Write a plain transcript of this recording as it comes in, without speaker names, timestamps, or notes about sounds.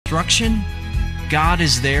construction, God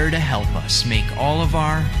is there to help us make all of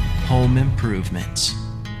our home improvements.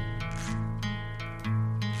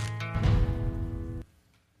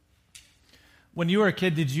 When you were a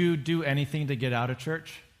kid, did you do anything to get out of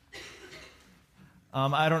church?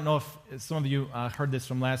 I don't know if some of you heard this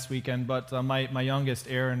from last weekend, but my youngest,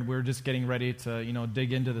 Aaron, we were just getting ready to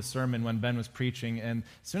dig into the sermon when Ben was preaching, and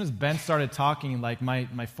as soon as Ben started talking, like my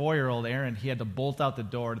 4-year-old Aaron, he had to bolt out the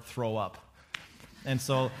door to throw up. And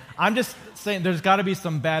so I'm just saying there's got to be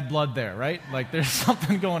some bad blood there, right? Like there's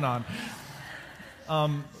something going on.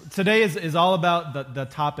 Today is all about the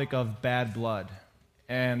topic of bad blood,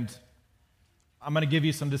 and I'm going to give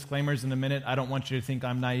you some disclaimers in a minute. I don't want you to think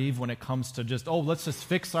I'm naive when it comes to let's just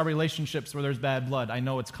fix our relationships where there's bad blood. I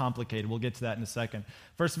know it's complicated. We'll get to that in a second.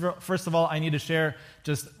 First of all, I need to share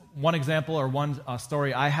just one example or one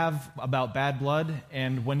story I have about bad blood.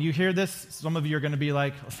 And when you hear this, some of you are going to be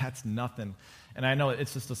like, oh, that's nothing. And I know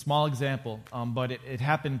it's just a small example, but it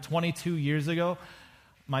happened 22 years ago,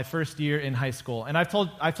 my first year in high school. And I've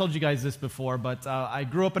told you guys this before, but I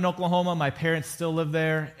grew up in Oklahoma. My parents still live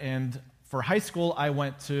there, and for high school, I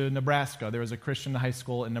went to Nebraska. There was a Christian high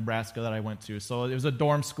school in Nebraska that I went to. So it was a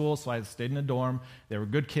dorm school, so I stayed in a dorm. There were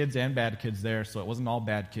good kids and bad kids there, so it wasn't all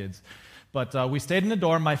bad kids. But we stayed in a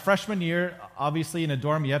dorm. My freshman year, obviously in a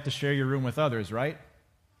dorm, you have to share your room with others, right?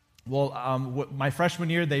 Well, my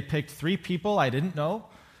freshman year, they picked 3 people I didn't know,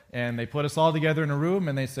 and they put us all together in a room,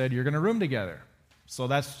 and they said, you're going to room together. So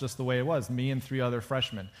that's just the way it was, me and 3 other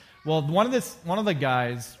freshmen. Well, one of the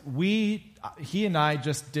guys, he and I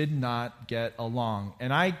just did not get along.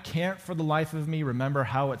 And I can't for the life of me remember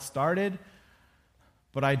how it started,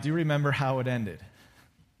 but I do remember how it ended.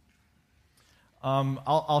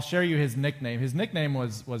 I'll share you his nickname. His nickname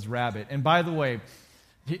was Rabbit. And by the way,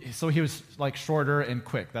 he was like shorter and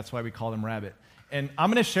quick. That's why we called him Rabbit. And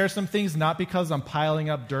I'm going to share some things not because I'm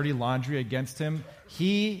piling up dirty laundry against him.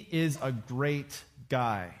 He is a great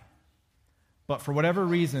guy. But for whatever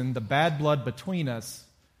reason, the bad blood between us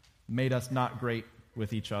made us not great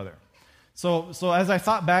with each other. So as I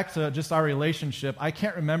thought back to just our relationship, I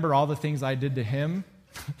can't remember all the things I did to him,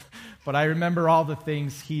 but I remember all the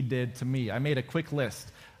things he did to me. I made a quick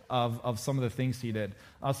list of some of the things he did.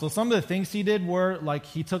 So some of the things he did were, like,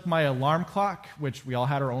 he took my alarm clock, which we all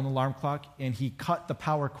had our own alarm clock, and he cut the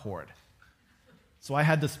power cord. So I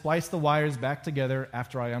had to splice the wires back together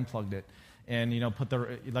after I unplugged it and, put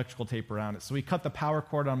the electrical tape around it. So we cut the power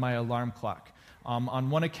cord on my alarm clock. On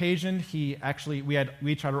one occasion, we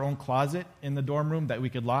each had our own closet in the dorm room that we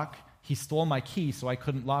could lock. He stole my key, so I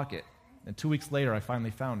couldn't lock it. And 2 weeks later, I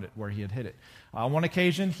finally found it where he had hid it. On one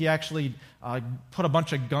occasion, he actually put a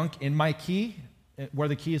bunch of gunk in my key, where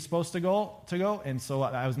the key is supposed to go, and so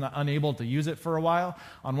I was unable to use it for a while.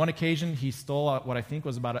 On one occasion, he stole what I think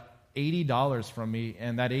was about $80 from me,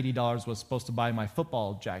 and that $80 was supposed to buy my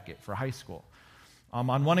football jacket for high school.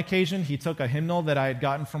 On one occasion, he took a hymnal that I had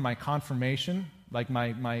gotten from my confirmation. Like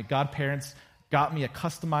my godparents got me a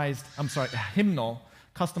customized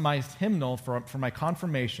hymnal for my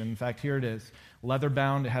confirmation. In fact, here it is, leather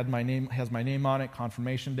bound. It has my name on it,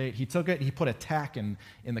 confirmation date. He took it. He put a tack in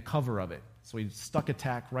the cover of it. So he stuck a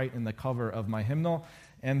tack right in the cover of my hymnal.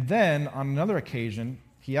 And then on another occasion,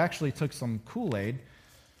 he actually took some Kool-Aid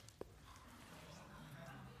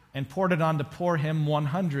and poured it on to Pour Him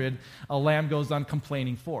 100, A Lamb Goes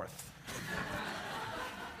Uncomplaining Forth.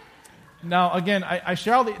 Now, again, I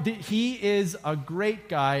share all he is a great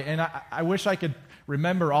guy, and I wish I could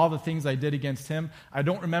remember all the things I did against him. I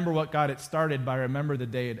don't remember what got it started, but I remember the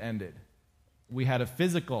day it ended. We had a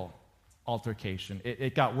physical altercation.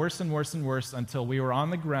 It got worse and worse and worse until we were on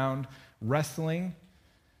the ground wrestling,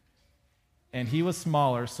 and he was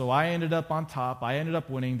smaller, so I ended up on top. I ended up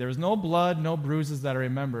winning. There was no blood, no bruises that I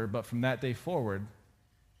remember, but from that day forward,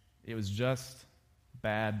 it was just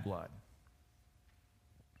bad blood.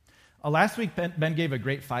 Last week, Ben gave a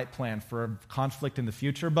great fight plan for conflict in the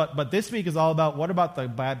future, but this week is all about what about the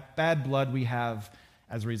bad blood we have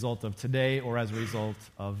as a result of today or as a result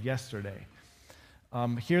of yesterday.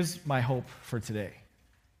 Here's my hope for today.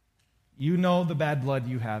 You know the bad blood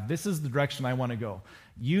you have. This is the direction I want to go.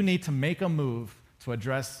 You need to make a move to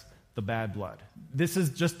address the bad blood. This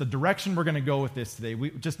is just the direction we're going to go with this today.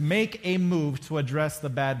 We just make a move to address the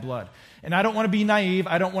bad blood. And I don't want to be naive.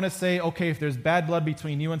 I don't want to say, okay, if there's bad blood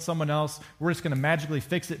between you and someone else, we're just going to magically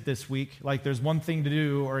fix it this week. Like there's one thing to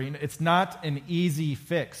do, or it's not an easy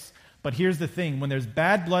fix. But here's the thing. When there's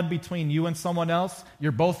bad blood between you and someone else,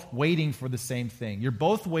 you're both waiting for the same thing. You're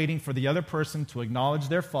both waiting for the other person to acknowledge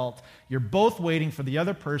their fault. You're both waiting for the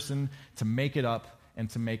other person to make it up and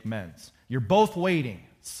to make amends. You're both waiting.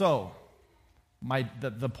 So,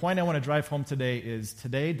 The point I want to drive home today is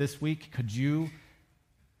this week, could you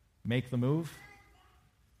make the move?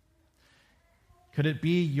 Could it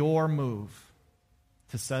be your move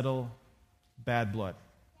to settle bad blood?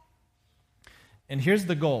 And here's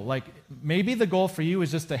the goal. Like, maybe the goal for you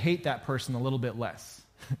is just to hate that person a little bit less.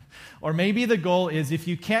 Or maybe the goal is, if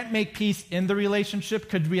you can't make peace in the relationship,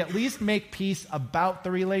 could we at least make peace about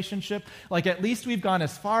the relationship? Like, at least we've gone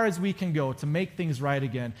as far as we can go to make things right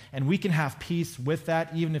again, and we can have peace with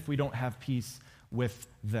that, even if we don't have peace with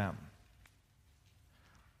them.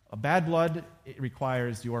 A bad blood, it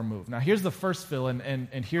requires your move. Now, here's the first fill,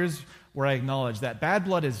 and here's where I acknowledge that bad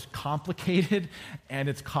blood is complicated and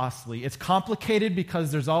it's costly. It's complicated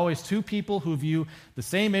because there's always two people who view the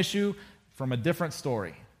same issue from a different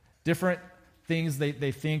story, different things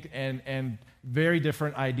they think, and very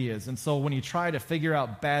different ideas. And so when you try to figure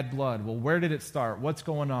out bad blood, well, where did it start? What's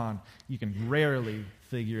going on? You can rarely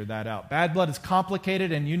figure that out. Bad blood is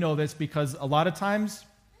complicated, and you know this because a lot of times,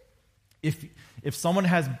 if someone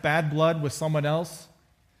has bad blood with someone else,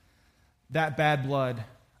 that bad blood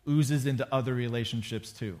oozes into other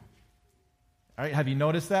relationships too. All right, have you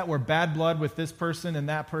noticed that? Where bad blood with this person and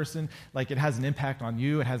that person, like, it has an impact on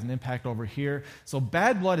you, it has an impact over here. So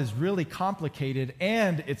bad blood is really complicated,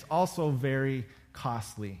 and it's also very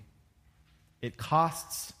costly. It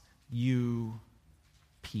costs you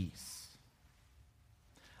peace.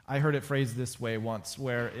 I heard it phrased this way once,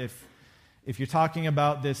 where if you're talking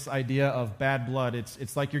about this idea of bad blood,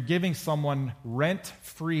 it's like you're giving someone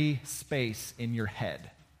rent-free space in your head.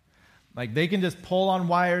 Like, they can just pull on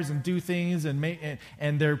wires and do things,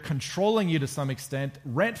 and they're controlling you to some extent,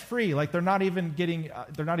 rent-free. Like, they're not even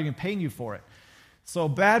paying you for it. So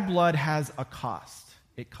bad blood has a cost.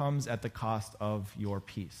 It comes at the cost of your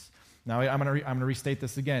peace. Now, I'm going to restate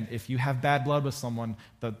this again. If you have bad blood with someone,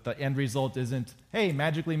 the end result isn't, hey,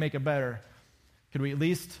 magically make it better. Could we at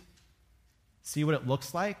least see what it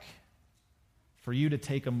looks like for you to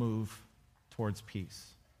take a move towards peace?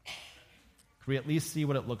 Could we at least see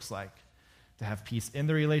what it looks like to have peace in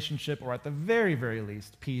the relationship, or at the very, very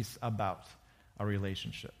least, peace about a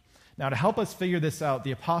relationship? Now, to help us figure this out,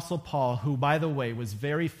 the Apostle Paul, who, by the way, was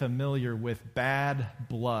very familiar with bad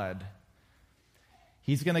blood,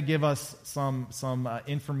 he's going to give us some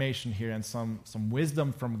information here and some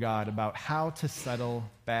wisdom from God about how to settle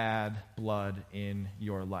bad blood in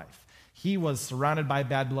your life. He was surrounded by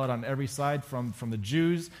bad blood on every side, from the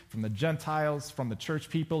Jews, from the Gentiles, from the church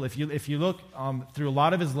people. If you look through a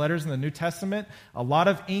lot of his letters in the New Testament, a lot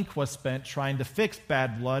of ink was spent trying to fix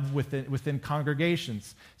bad blood within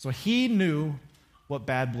congregations. So he knew what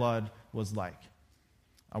bad blood was like.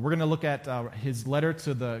 We're going to look at his letter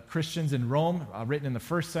to the Christians in Rome, written in the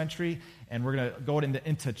first century, and we're going to go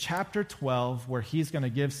into chapter 12, where he's going to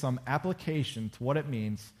give some application to what it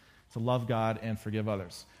means to love God and forgive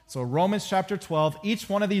others. So Romans chapter 12, each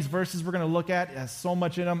one of these verses we're going to look at has so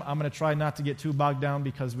much in them. I'm going to try not to get too bogged down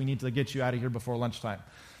because we need to get you out of here before lunchtime.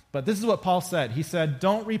 But this is what Paul said. He said,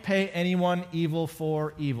 don't repay anyone evil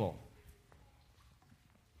for evil.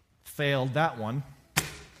 Failed that one.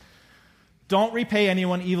 Don't repay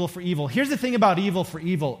anyone evil for evil. Here's the thing about evil for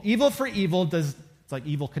evil. Evil for evil it's like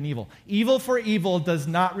Evel Knievel. Evil for evil does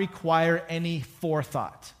not require any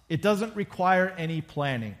forethought. It doesn't require any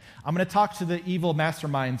planning. I'm going to talk to the evil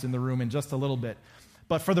masterminds in the room in just a little bit.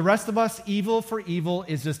 But for the rest of us, evil for evil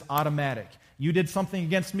is just automatic. You did something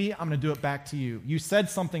against me, I'm going to do it back to you. You said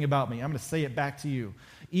something about me, I'm going to say it back to you.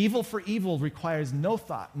 Evil for evil requires no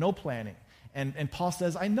thought, no planning. And Paul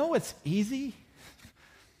says, I know it's easy,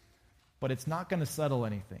 but it's not going to settle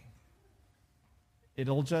anything.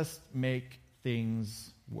 It'll just make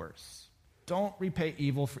things worse. Don't repay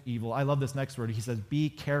evil for evil. I love this next word. He says, be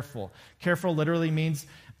careful. Careful literally means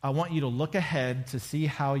I want you to look ahead to see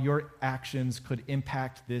how your actions could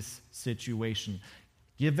impact this situation.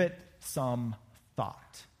 Give it some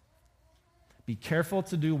thought. Be careful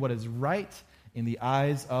to do what is right in the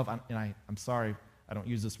eyes of, and I'm sorry, I don't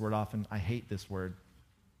use this word often. I hate this word.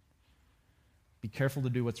 Be careful to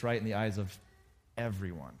do what's right in the eyes of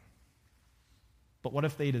everyone. But what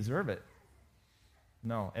if they deserve it?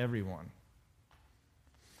 No, everyone.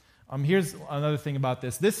 Here's another thing about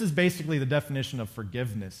this. This is basically the definition of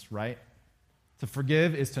forgiveness, right? To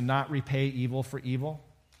forgive is to not repay evil for evil.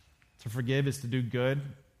 To forgive is to do good,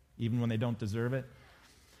 even when they don't deserve it.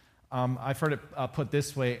 I've heard it put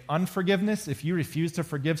this way. Unforgiveness, if you refuse to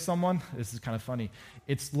forgive someone, this is kind of funny.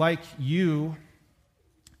 It's like you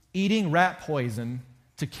eating rat poison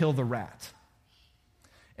to kill the rat.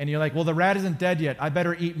 And you're like, well, the rat isn't dead yet. I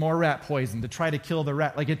better eat more rat poison to try to kill the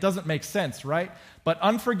rat. Like, it doesn't make sense, right? But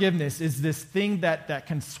unforgiveness is this thing that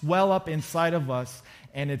can swell up inside of us,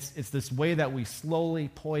 And it's this way that we slowly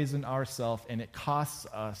poison ourselves, and it costs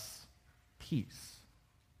us peace.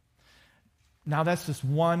 Now, that's just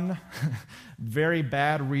one very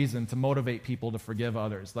bad reason to motivate people to forgive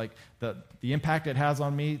others. Like, the impact it has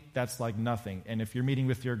on me, that's like nothing. And if you're meeting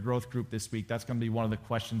with your growth group this week, that's going to be one of the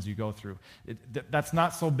questions you go through. That's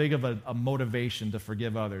not so big of a motivation to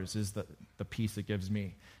forgive others, is the peace it gives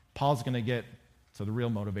me. Paul's going to get to the real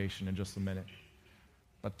motivation in just a minute.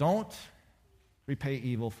 But don't repay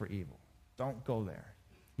evil for evil. Don't go there.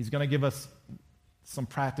 He's going to give us some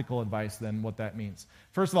practical advice then what that means.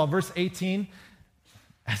 First of all, verse 18,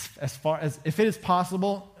 as far as if it is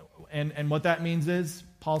possible, and what that means is,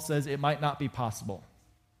 Paul says it might not be possible.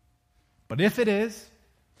 But if it is,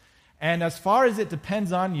 and as far as it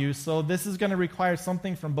depends on you, so this is going to require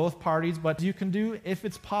something from both parties, but you can do, if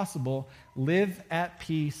it's possible, live at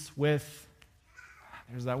peace with,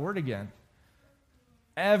 there's that word again,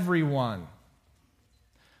 everyone.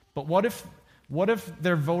 But what if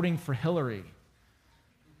they're voting for Hillary?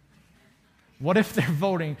 What if they're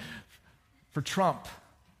voting for Trump?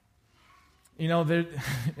 You know,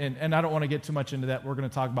 and I don't want to get too much into that. We're going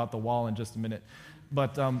to talk about the wall in just a minute.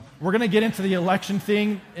 But we're going to get into the election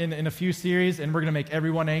thing in a few series, and we're going to make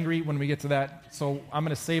everyone angry when we get to that. So I'm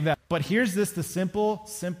going to save that. But here's the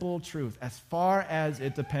simple truth. As far as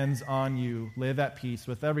it depends on you, live at peace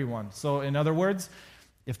with everyone. So in other words,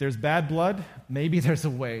 if there's bad blood, maybe there's a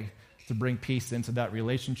way to bring peace into that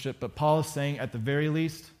relationship. But Paul is saying, at the very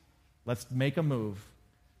least, let's make a move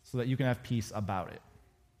so that you can have peace about it.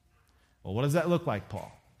 Well, what does that look like,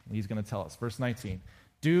 Paul? He's going to tell us. Verse 19.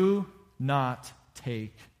 Do not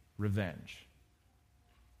take revenge.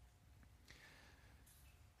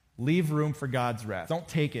 Leave room for God's wrath. Don't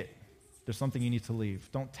take it. There's something you need to leave.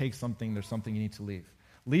 Don't take something. There's something you need to leave.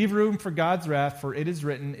 Leave room for God's wrath, for it is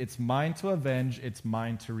written, it's mine to avenge, it's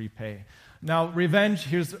mine to repay. Now, revenge,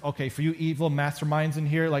 for you evil masterminds in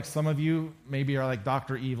here, like some of you maybe are like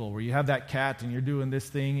Dr. Evil, where you have that cat and you're doing this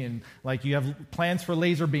thing and like you have plans for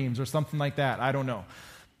laser beams or something like that. I don't know.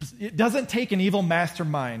 It doesn't take an evil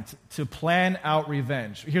mastermind to plan out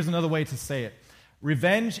revenge. Here's another way to say it.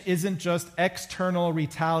 Revenge isn't just external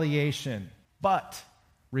retaliation, but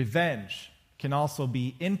revenge can also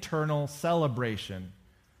be internal celebration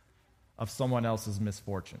of someone else's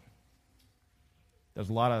misfortune. There's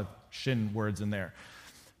a lot of shin words in there.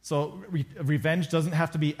 So revenge doesn't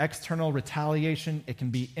have to be external retaliation. It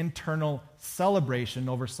can be internal celebration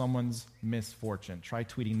over someone's misfortune. Try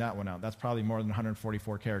tweeting that one out. That's probably more than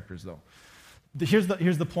 144 characters, though. Here's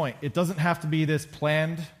the point. It doesn't have to be this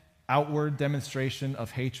planned outward demonstration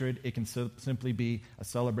of hatred. It can simply be a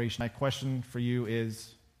celebration. My question for you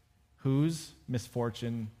is, whose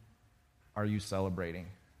misfortune are you celebrating?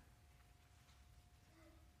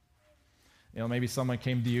 You know, maybe someone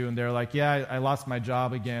came to you and they're like, yeah, I lost my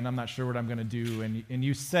job again. I'm not sure what I'm going to do. And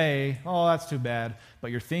you say, oh, that's too bad.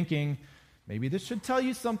 But you're thinking, maybe this should tell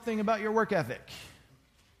you something about your work ethic.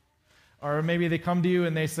 Or maybe they come to you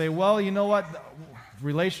and they say, well, you know what? The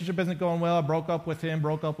relationship isn't going well. I broke up with him,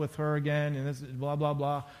 broke up with her again, and this blah, blah,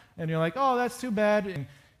 blah. And you're like, oh, that's too bad. And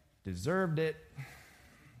deserved it.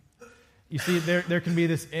 You see, there can be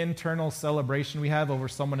this internal celebration we have over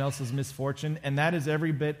someone else's misfortune, and that is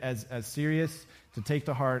every bit as serious to take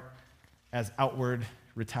to heart as outward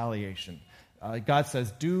retaliation. God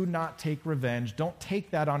says, do not take revenge. Don't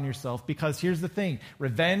take that on yourself, because here's the thing.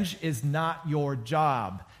 Revenge is not your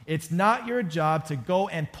job. It's not your job to go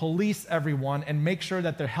and police everyone and make sure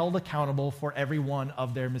that they're held accountable for every one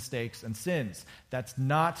of their mistakes and sins. That's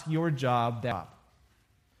not your job.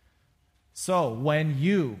 So when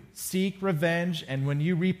you seek revenge and when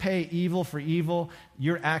you repay evil for evil,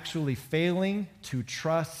 you're actually failing to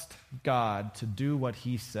trust God to do what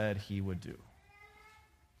he said he would do.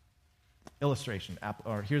 Illustration,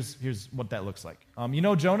 or here's what that looks like. You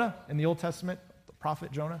know Jonah in the Old Testament, the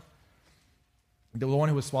prophet Jonah? The one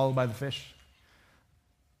who was swallowed by the fish?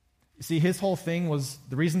 You see, his whole thing was,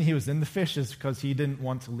 the reason he was in the fish is because he didn't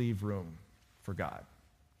want to leave room for God.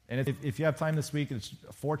 And if you have time this week, it's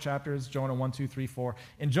 4 chapters, Jonah 1, 2, 3, 4.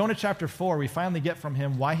 In Jonah chapter 4, we finally get from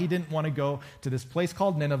him why he didn't want to go to this place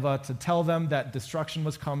called Nineveh to tell them that destruction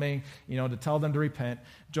was coming, to tell them to repent.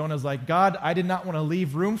 Jonah's like, God, I did not want to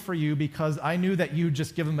leave room for you because I knew that you'd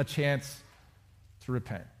just give them a chance to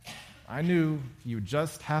repent. I knew you would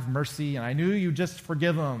just have mercy, and I knew you'd just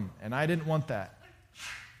forgive them, and I didn't want that.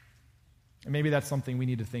 And maybe that's something we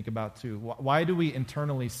need to think about too. Why do we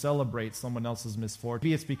internally celebrate someone else's misfortune?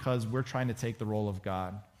 Maybe it's because we're trying to take the role of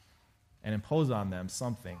God and impose on them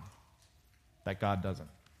something that God doesn't.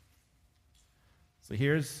 So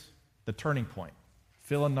here's the turning point.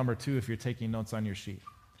 Fill in number 2 if you're taking notes on your sheet.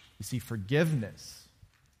 You see, forgiveness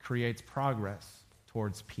creates progress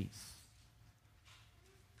towards peace.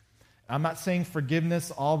 I'm not saying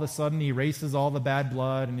forgiveness all of a sudden erases all the bad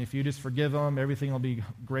blood, and if you just forgive them, everything will be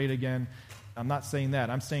great again. I'm not saying that.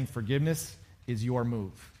 I'm saying forgiveness is your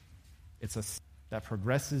move. It's a that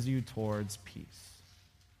progresses you towards peace.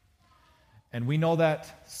 And we know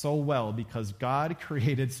that so well because God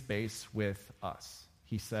created space with us.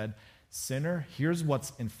 He said, sinner, here's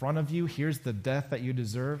what's in front of you. Here's the death that you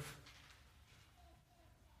deserve.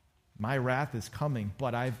 My wrath is coming,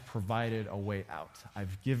 but I've provided a way out.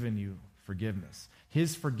 I've given you forgiveness.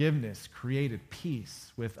 His forgiveness created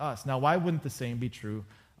peace with us. Now, why wouldn't the same be true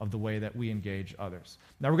of the way that we engage others?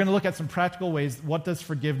 Now, we're going to look at some practical ways. What does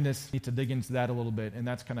forgiveness need to dig into that a little bit? And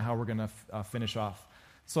that's kind of how we're going to finish off.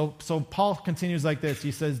 So Paul continues like this.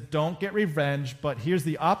 He says, don't get revenge, but here's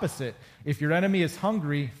the opposite. If your enemy is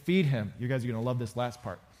hungry, feed him. You guys are going to love this last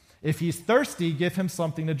part. If he's thirsty, give him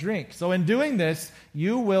something to drink. So in doing this,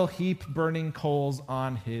 you will heap burning coals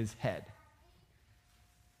on his head.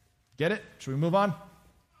 Get it? Should we move on?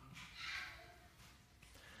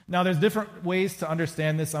 Now, there's different ways to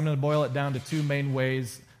understand this. I'm going to boil it down to two main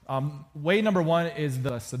ways. Way number one is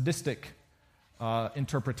the sadistic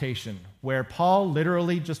interpretation, where Paul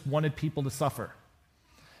literally just wanted people to suffer.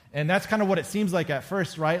 And that's kind of what it seems like at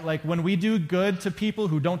first, right? Like when we do good to people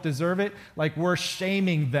who don't deserve it, like we're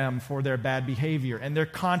shaming them for their bad behavior, and their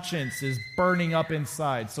conscience is burning up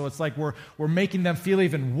inside. So it's like we're making them feel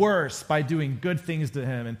even worse by doing good things to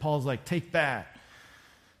him. And Paul's like, take that.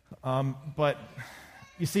 But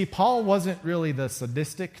you see, Paul wasn't really the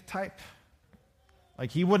sadistic type.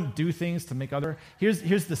 Like he wouldn't do things to make other.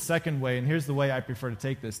 Here's the second way, and here's the way I prefer to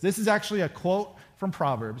take this. This is actually a quote from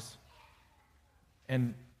Proverbs.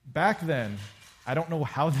 And back then, I don't know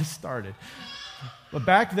how this started, but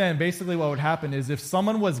back then, basically what would happen is if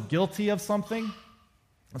someone was guilty of something,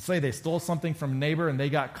 let's say they stole something from a neighbor and they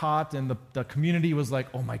got caught, and the community was like,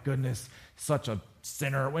 oh my goodness, such a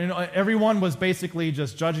sinner. Everyone was basically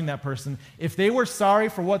just judging that person. If they were sorry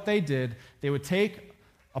for what they did, they would take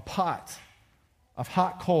a pot of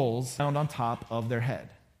hot coals found on top of their head.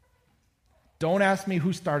 Don't ask me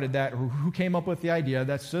who started that or who came up with the idea.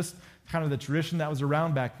 That's just kind of the tradition that was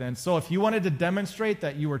around back then. So if you wanted to demonstrate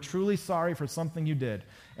that you were truly sorry for something you did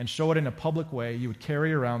and show it in a public way, you would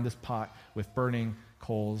carry around this pot with burning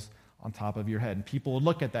coals on top of your head. And people would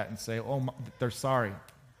look at that and say, oh, they're sorry.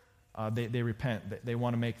 They repent. They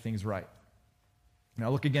want to make things right. Now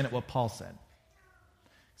look again at what Paul said.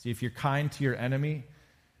 See, if you're kind to your enemy,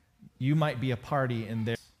 you might be a party in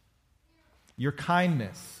this. Your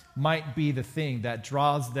kindness might be the thing that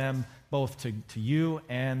draws them both to you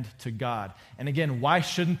and to God. And again, why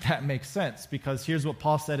shouldn't that make sense? Because here's what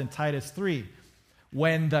Paul said in Titus 3.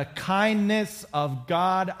 When the kindness of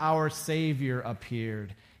God our Savior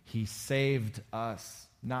appeared, he saved us,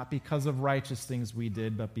 not because of righteous things we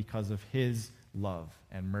did, but because of his love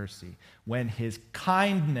and mercy. When his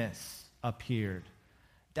kindness appeared,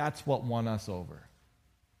 that's what won us over.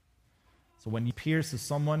 So when he appears to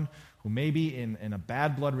someone who may be in a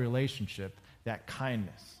bad blood relationship, that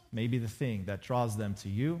kindness may be the thing that draws them to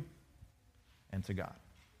you and to God.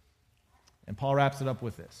 And Paul wraps it up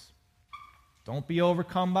with this. Don't be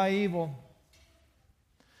overcome by evil.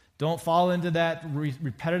 Don't fall into that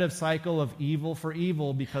repetitive cycle of evil for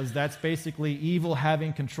evil, because that's basically evil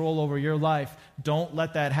having control over your life. Don't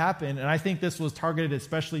let that happen. And I think this was targeted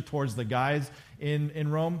especially towards the guys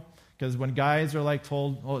in Rome, because when guys are like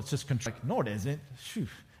told, oh, it's just control. Like, no, it isn't. Phew,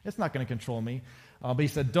 it's not going to control me. But he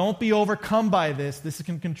said, don't be overcome by this. This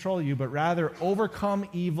can control you, but rather overcome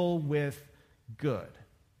evil with good.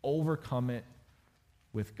 Overcome it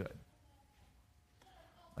with good.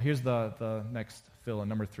 Here's the next fill in,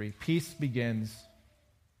 number 3. Peace begins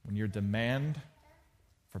when your demand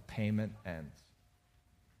for payment ends.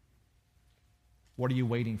 What are you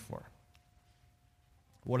waiting for?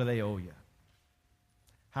 What do they owe you?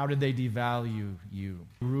 How did they devalue you?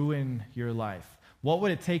 Ruin your life? What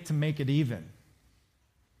would it take to make it even?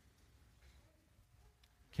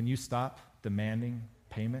 Can you stop demanding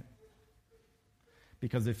payment?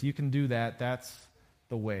 Because if you can do that, that's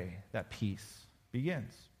the way that peace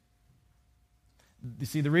begins. You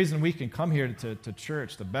see, the reason we can come here to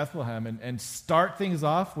church, to Bethlehem, and start things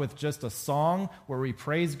off with just a song where we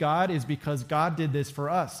praise God is because God did this for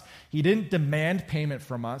us. He didn't demand payment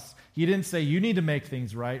from us. He didn't say, you need to make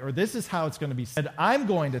things right, or this is how it's going to be said. I'm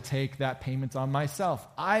going to take that payment on myself.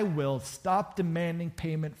 I will stop demanding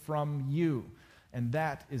payment from you. And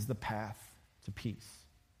that is the path to peace.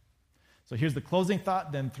 So here's the closing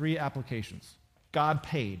thought, then 3 applications. God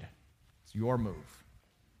paid. It's your move.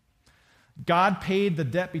 God paid the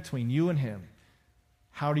debt between you and him.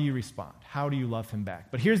 how do you respond? How do you love him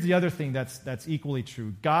back? But here's the other thing that's equally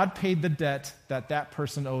true. God paid the debt that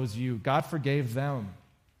person owes you. God forgave them.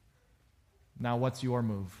 Now what's your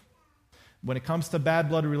move? When it comes to bad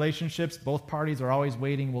blood relationships, both parties are always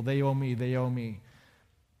waiting, well, they owe me, they owe me.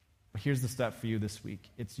 But here's the step for you this week.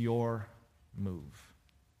 It's your move.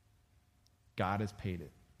 God has paid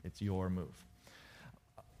it. It's your move.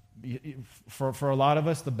 For a lot of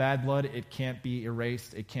us, the bad blood, it can't be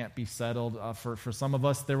erased. It can't be settled. For some of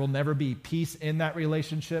us, there will never be peace in that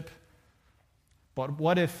relationship. But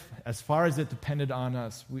what if, as far as it depended on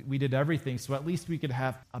us, we did everything so at least we could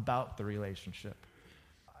have about the relationship?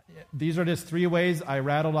 These are just 3 ways I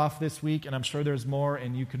rattled off this week, and I'm sure there's more,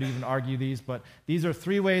 and you could even argue these, but these are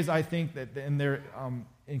 3 ways I think that, and they're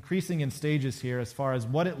increasing in stages here as far as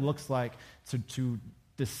what it looks like to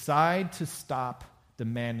decide to stop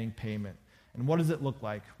demanding payment. And what does it look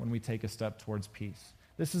like when we take a step towards peace?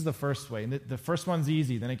 This is the first way. And the first one's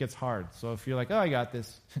easy, then it gets hard. So if you're like, oh, I got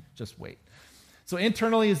this, just wait. So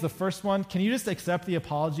internally is the first one. Can you just accept the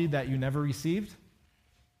apology that you never received?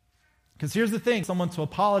 Because here's the thing, someone to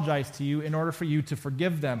apologize to you in order for you to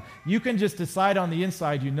forgive them. You can just decide on the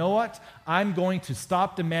inside, you know what? I'm going to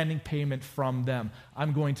stop demanding payment from them.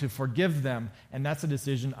 I'm going to forgive them, and that's a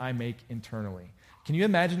decision I make internally. Can you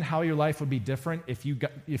imagine how your life would be different if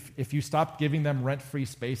you stopped giving them rent-free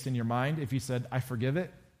space in your mind? If you said, I forgive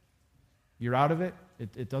it, you're out of it,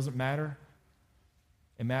 it doesn't matter.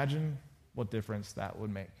 Imagine what difference that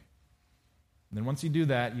would make. And then once you do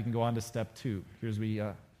that, you can go on to step 2. Here's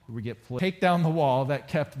where we get political. Take down the wall that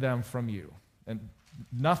kept them from you. And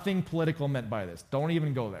nothing political meant by this. Don't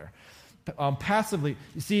even go there. Passively,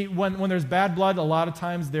 you see, when there's bad blood, a lot of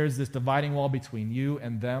times there's this dividing wall between you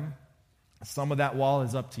and them. Some of that wall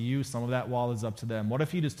is up to you. Some of that wall is up to them. What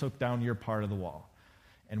if you just took down your part of the wall?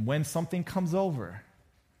 And when something comes over,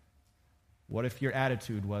 what if your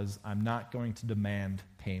attitude was, I'm not going to demand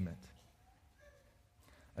payment?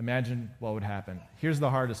 Imagine what would happen. Here's the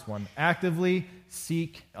hardest one. Actively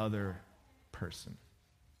seek other person.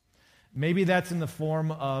 Maybe that's in the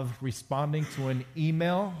form of responding to an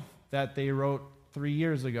email that they wrote 3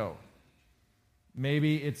 years ago.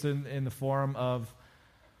 Maybe it's in the form of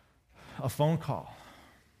a phone call.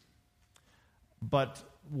 But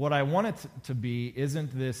what I want it to be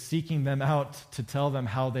isn't this seeking them out to tell them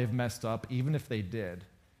how they've messed up, even if they did.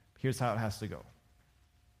 Here's how it has to go.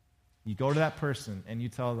 You go to that person and you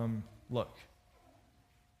tell them, look,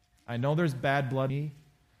 I know there's bad blood in me,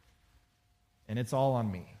 and it's all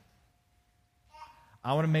on me.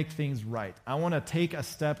 I want to make things right. I want to take a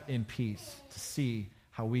step in peace to see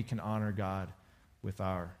how we can honor God with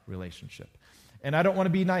our relationship. And I don't want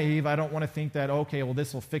to be naive. I don't want to think that, okay, well,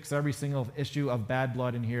 this will fix every single issue of bad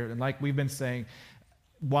blood in here. And like we've been saying,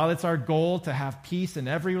 while it's our goal to have peace in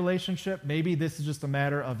every relationship, maybe this is just a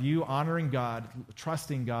matter of you honoring God,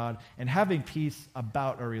 trusting God, and having peace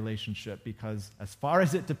about a relationship, because as far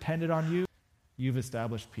as it depended on you, you've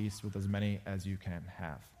established peace with as many as you can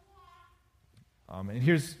have. And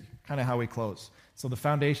here's kind of how we close. So the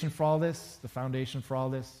foundation for all this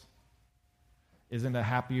isn't a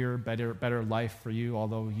happier, better life for you,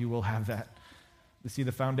 although you will have that. You see,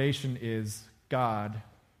 the foundation is God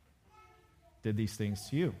did these things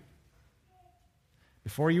to you.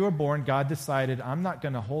 Before you were born, God decided, I'm not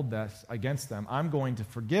going to hold this against them. I'm going to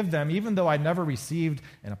forgive them, even though I never received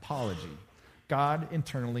an apology. God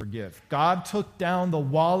internally forgive. God took down the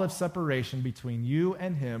wall of separation between you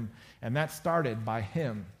and him, and that started by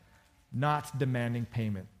him not demanding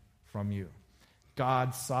payment from you.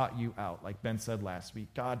 God sought you out, like Ben said last week.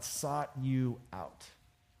 God sought you out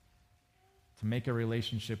to make a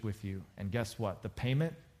relationship with you. And guess what? The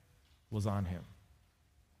payment was on him.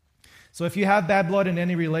 So if you have bad blood in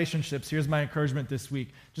any relationships, here's my encouragement this week.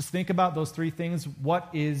 Just think about those 3 things. What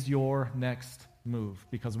is your next move?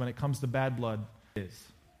 Because when it comes to bad blood, it is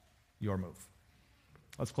your move.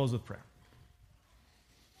 Let's close with prayer.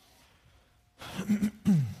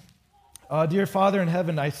 Dear Father in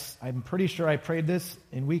heaven, I'm pretty sure I prayed this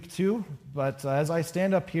in week 2, but as I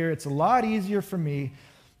stand up here, it's a lot easier for me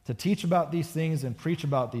to teach about these things and preach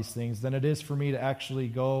about these things than it is for me to actually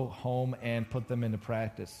go home and put them into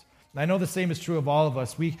practice. And I know the same is true of all of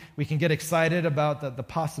us. We can get excited about the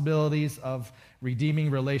possibilities of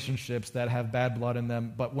redeeming relationships that have bad blood in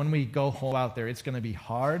them, but when we go home out there, it's going to be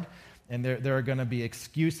hard, and there are going to be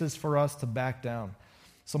excuses for us to back down.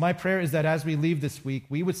 So my prayer is that as we leave this week,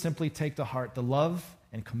 we would simply take to heart the love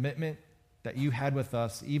and commitment that you had with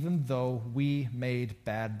us, even though we made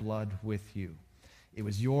bad blood with you. It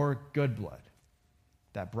was your good blood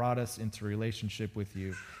that brought us into relationship with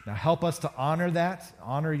you. Now help us to honor that,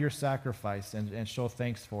 honor your sacrifice, and show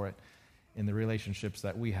thanks for it. in the relationships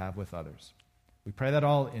that we have with others. We pray that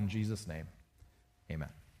all in Jesus' name. Amen.